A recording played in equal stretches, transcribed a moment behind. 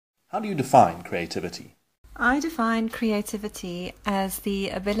How do you define creativity? I define creativity as the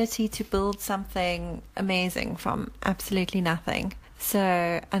ability to build something amazing from absolutely nothing.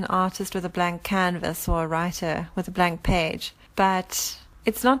 So an artist with a blank canvas or a writer with a blank page. But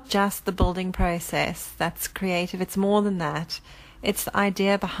it's not just the building process that's creative, it's more than that. It's the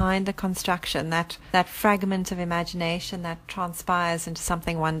idea behind the construction, that fragment of imagination that transpires into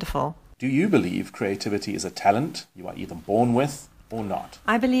something wonderful. Do you believe creativity is a talent you are either born with or not?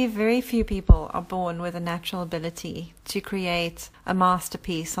 I believe very few people are born with a natural ability to create a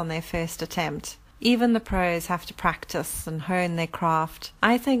masterpiece on their first attempt. Even the pros have to practice and hone their craft.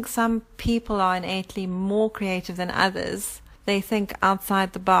 I think some people are innately more creative than others. They think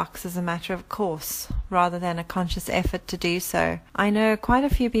outside the box as a matter of course, rather than a conscious effort to do so. I know quite a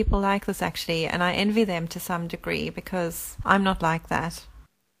few people like this actually, and I envy them to some degree because I'm not like that.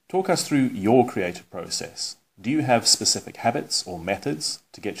 Talk us through your creative process. Do you have specific habits or methods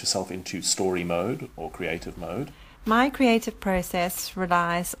to get yourself into story mode or creative mode? My creative process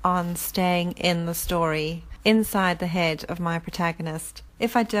relies on staying in the story, inside the head of my protagonist.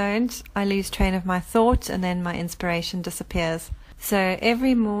 If I don't, I lose train of my thought and then my inspiration disappears. So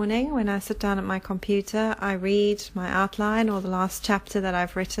every morning when I sit down at my computer, I read my outline or the last chapter that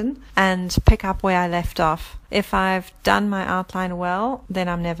I've written and pick up where I left off. If I've done my outline well, then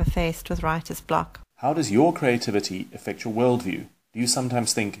I'm never faced with writer's block. How does your creativity affect your worldview? Do you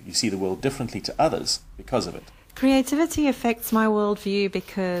sometimes think you see the world differently to others because of it? Creativity affects my worldview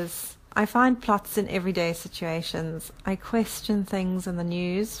because I find plots in everyday situations. I question things in the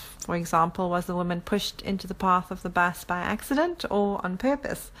news. For example, was the woman pushed into the path of the bus by accident or on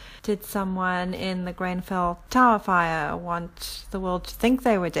purpose? Did someone in the Grenfell Tower fire want the world to think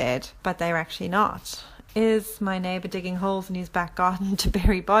they were dead, but they were actually not? Is my neighbour digging holes in his back garden to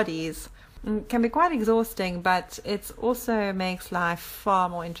bury bodies? It can be quite exhausting, but it also makes life far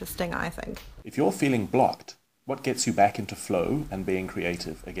more interesting, I think. If you're feeling blocked, what gets you back into flow and being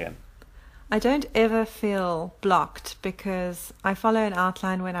creative again? I don't ever feel blocked because I follow an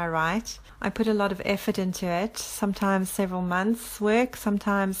outline when I write. I put a lot of effort into it, sometimes several months' work,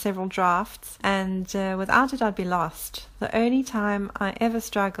 sometimes several drafts, and without it I'd be lost. The only time I ever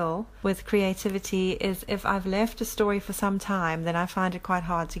struggle with creativity is if I've left a story for some time, then I find it quite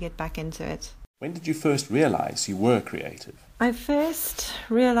hard to get back into it. When did you first realize you were creative? I first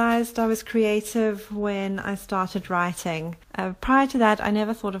realized I was creative when I started writing. Prior to that, I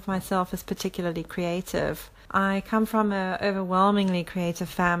never thought of myself as particularly creative. I come from an overwhelmingly creative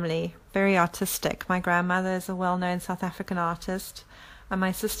family, very artistic. My grandmother is a well-known South African artist, and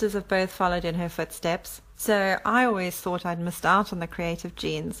my sisters have both followed in her footsteps. So I always thought I'd missed out on the creative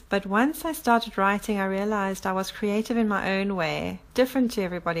genes. But once I started writing, I realized I was creative in my own way, different to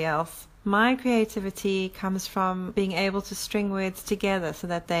everybody else. My creativity comes from being able to string words together so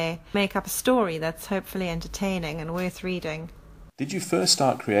that they make up a story that's hopefully entertaining and worth reading. Did you first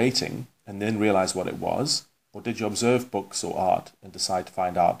start creating and then realize what it was? Or did you observe books or art and decide to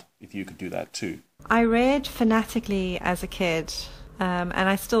find out if you could do that too? I read fanatically as a kid. And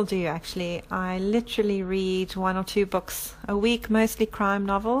I still do actually. I literally read 1 or 2 books a week, mostly crime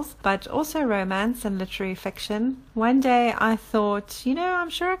novels, but also romance and literary fiction. One day I thought, I'm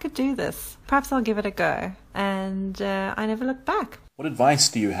sure I could do this. Perhaps I'll give it a go. And I never looked back. What advice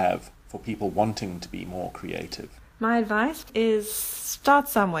do you have for people wanting to be more creative? My advice is start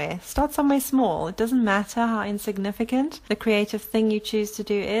somewhere. Start somewhere small. It doesn't matter how insignificant the creative thing you choose to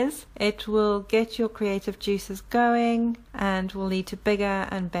do is. It will get your creative juices going and will lead to bigger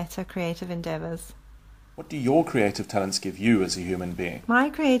and better creative endeavors. What do your creative talents give you as a human being? My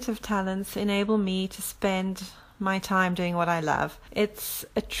creative talents enable me to spend my time doing what I love. It's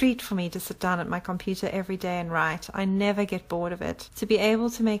a treat for me to sit down at my computer every day and write. I never get bored of it. To be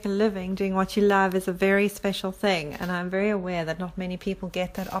able to make a living doing what you love is a very special thing, and I'm very aware that not many people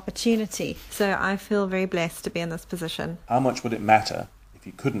get that opportunity. So I feel very blessed to be in this position. How much would it matter if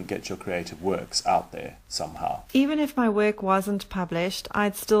you couldn't get your creative works out there somehow? Even if my work wasn't published,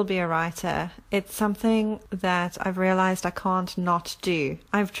 I'd still be a writer. It's something that I've realized I can't not do.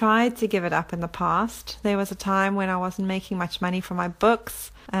 I've tried to give it up in the past. There was a time when I wasn't making much money from my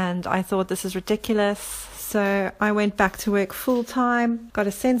books, and I thought this is ridiculous. So I went back to work full-time, got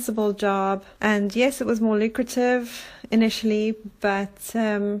a sensible job, and yes, it was more lucrative initially, but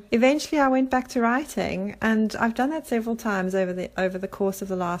eventually I went back to writing, and I've done that several times over the course of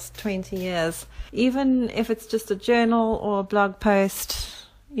the last 20 years. Even if it's just a journal or a blog post,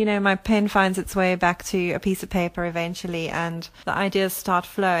 my pen finds its way back to a piece of paper eventually, and the ideas start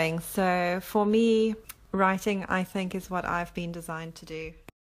flowing. So for me, writing, I think, is what I've been designed to do.